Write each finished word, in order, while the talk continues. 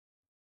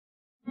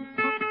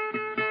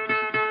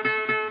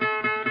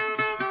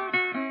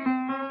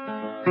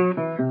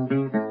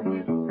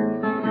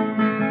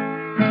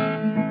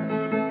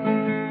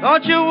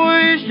Don't you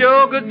wish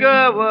your good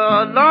girl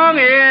was long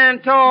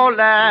and tall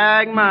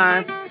like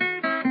mine?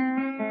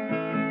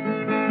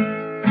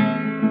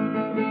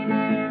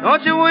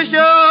 Don't you wish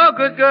your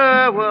good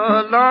girl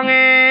was long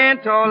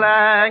and tall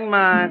like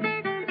mine?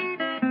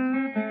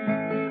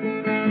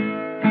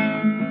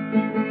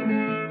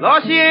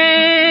 Lord, she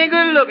ain't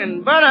good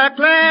looking, but her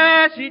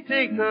class, she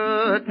takes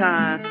her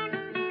time.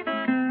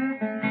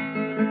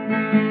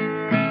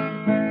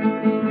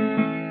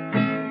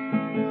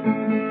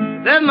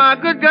 Then my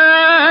good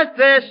girl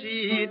said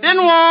she didn't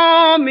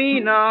want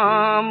me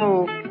no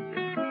more.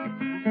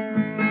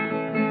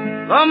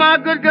 Oh, my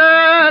good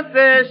girl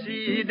said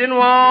she didn't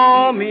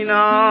want me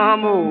no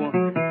more.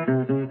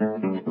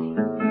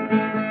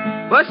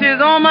 But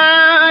she's on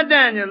my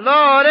Daniel,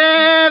 Lord,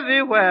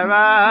 everywhere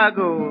I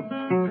go.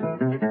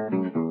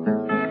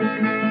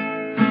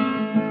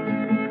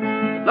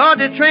 Lord,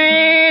 the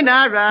train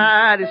I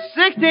ride is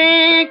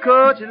 16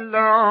 coaches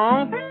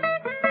long.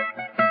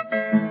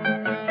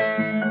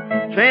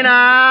 Train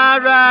I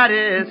ride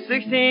is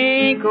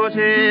 16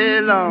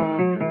 coaches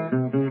long.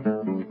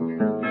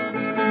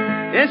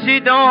 And she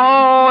don't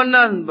hold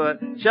nothing but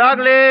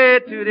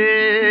chocolate to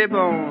the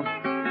bone.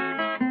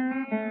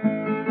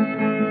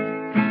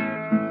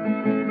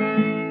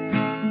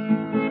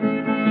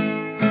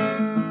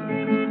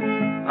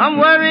 I'm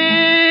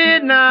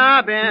worried now,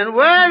 I've been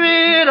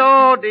worried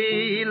all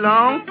day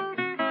long.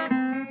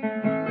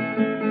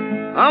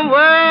 I'm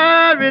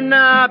worried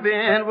now, I've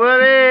been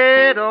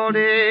worried all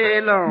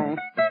day long.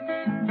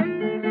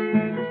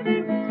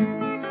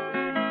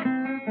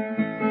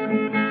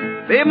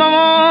 Baby,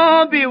 I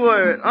won't be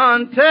worried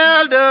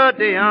until the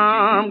day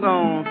I'm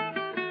gone.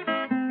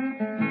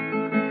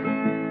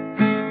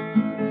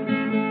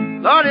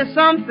 Lord, if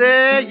some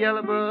say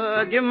yellow,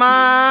 but give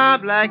my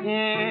black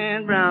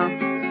and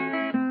brown.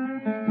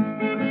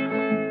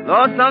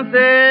 Lord, some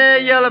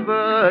say yellow,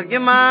 but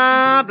give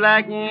my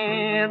black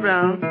and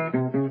brown.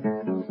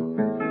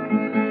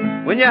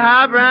 When you're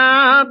high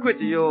brown, quit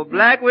your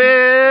black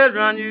will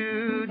run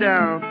you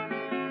down.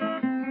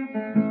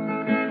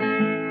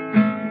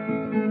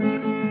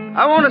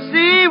 I wanna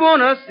see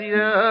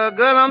the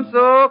girl I'm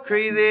so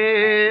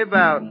crazy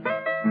about.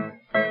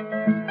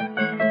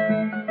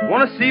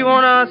 Wanna see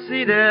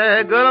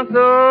the girl I'm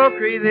so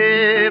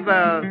crazy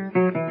about.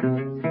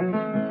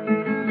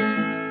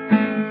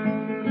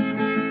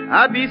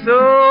 I'd be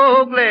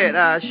so glad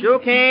I sure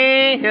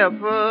can't help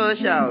but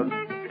shout.